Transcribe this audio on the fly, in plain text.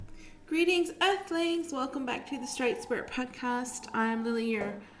Greetings, Earthlings! Welcome back to the Straight Spirit Podcast. I'm Lily,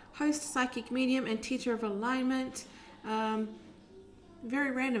 your host, psychic medium, and teacher of alignment.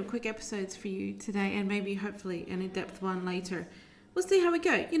 Very random, quick episodes for you today, and maybe, hopefully, an in-depth one later. We'll see how we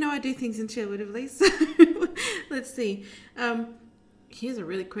go. You know, I do things intuitively, so let's see. Here's a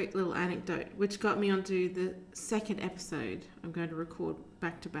really quick little anecdote, which got me onto the second episode. I'm going to record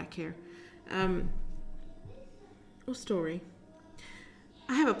back-to-back here. Or story.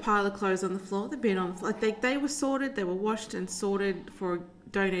 I have a pile of clothes on the floor. They've been on the floor. They were sorted. They were washed and sorted for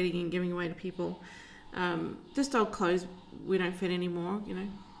donating and giving away to people. Just old clothes we don't fit anymore, you know,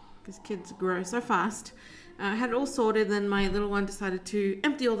 because kids grow so fast. I had it all sorted. Then my little one decided to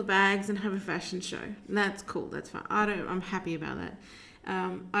empty all the bags and have a fashion show. And that's cool. That's fine. I'm happy about that.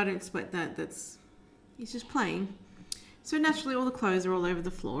 I don't sweat that. He's just playing. So naturally, all the clothes are all over the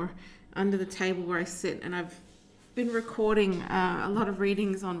floor, under the table where I sit, and I've been recording a lot of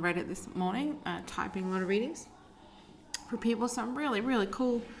readings on Reddit this morning, typing a lot of readings for people, some really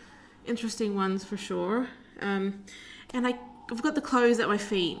cool, interesting ones for sure. And I've got the clothes at my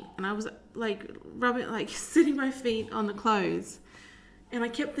feet, and I was sitting my feet on the clothes, and I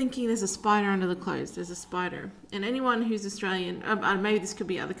kept thinking there's a spider under the clothes. There's a spider. And anyone who's Australian, maybe this could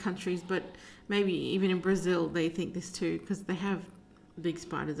be other countries, but maybe even in Brazil they think this too, because they have big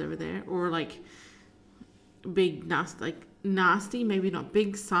spiders over there, or like big nasty, maybe not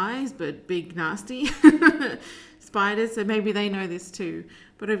big size, but big nasty spiders. So maybe they know this too.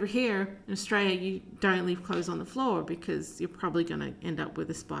 But over here in Australia, you don't leave clothes on the floor because you're probably going to end up with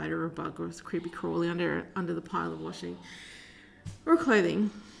a spider or a bug or a creepy crawly under the pile of washing or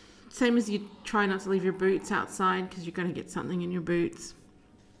clothing. Same as you try not to leave your boots outside because you're going to get something in your boots.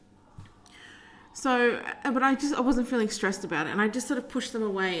 So, but I wasn't feeling stressed about it, and I just sort of pushed them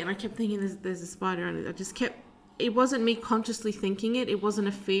away, and I kept thinking there's a spider under it. It wasn't me consciously thinking it. It wasn't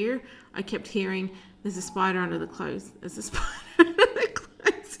a fear. I kept hearing, there's a spider under the clothes. There's a spider under the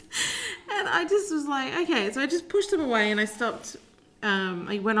clothes. And I just was like, okay. So I just pushed them away, and I stopped.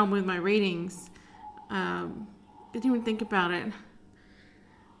 I went on with my readings. Didn't even think about it.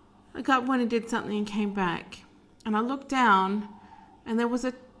 I got one and did something and came back. And I looked down, and there was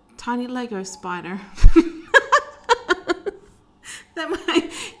a tiny Lego spider that my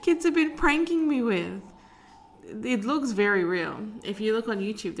kids have been pranking me with. It looks very real. If you look on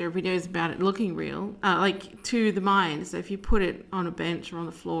YouTube, there are videos about it looking real, like to the mind. So if you put it on a bench or on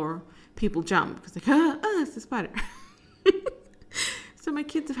the floor, people jump because they're like, it's a spider. So my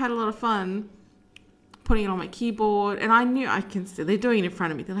kids have had a lot of fun putting it on my keyboard, and I knew I can see they're doing it in front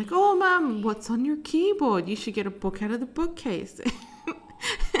of me. They're like, "Oh, Mum, what's on your keyboard? You should get a book out of the bookcase."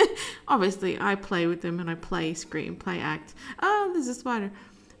 Obviously, I play with them and I play, scream, play, act. Oh, there's a spider.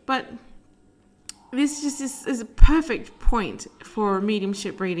 But this just is a perfect point for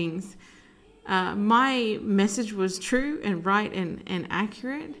mediumship readings. My message was true and right and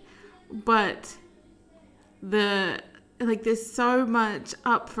accurate, but there's so much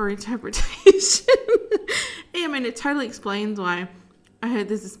up for interpretation. I mean, it totally explains why I heard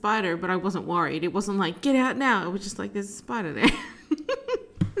there's a spider, but I wasn't worried. It wasn't like, get out now. It was just like, there's a spider there.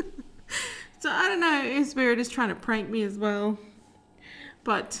 So I don't know if Spirit is trying to prank me as well,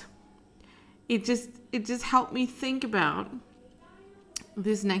 but it just helped me think about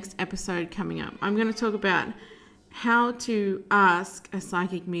this next episode coming up. I'm going to talk about how to ask a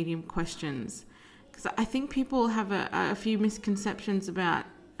psychic medium questions, because I think people have a few misconceptions about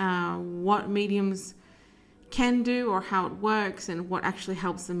what mediums can do or how it works and what actually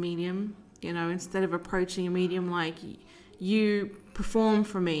helps the medium. You know, instead of approaching a medium like, you perform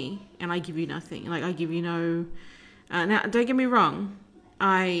for me and I give you nothing. Like, I give you no... now, don't get me wrong.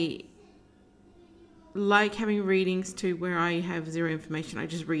 I like having readings too where I have zero information. I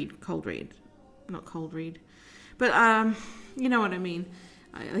just cold read. Not cold read. But, you know what I mean.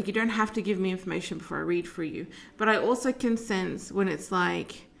 You don't have to give me information before I read for you. But I also can sense when it's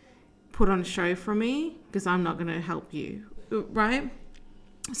like, put on a show for me, because I'm not going to help you. Right?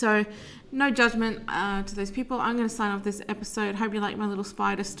 So, no judgment to those people. I'm going to sign off this episode. Hope you like my little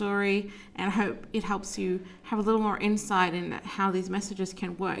spider story, and I hope it helps you have a little more insight in how these messages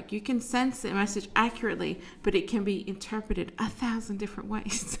can work. You can sense the message accurately, but it can be interpreted 1,000 different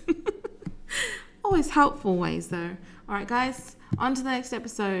ways. Always helpful ways, though. All right, guys, on to the next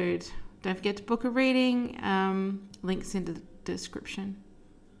episode. Don't forget to book a reading. Links in the description.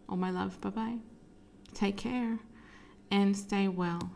 All my love. Bye-bye. Take care and stay well.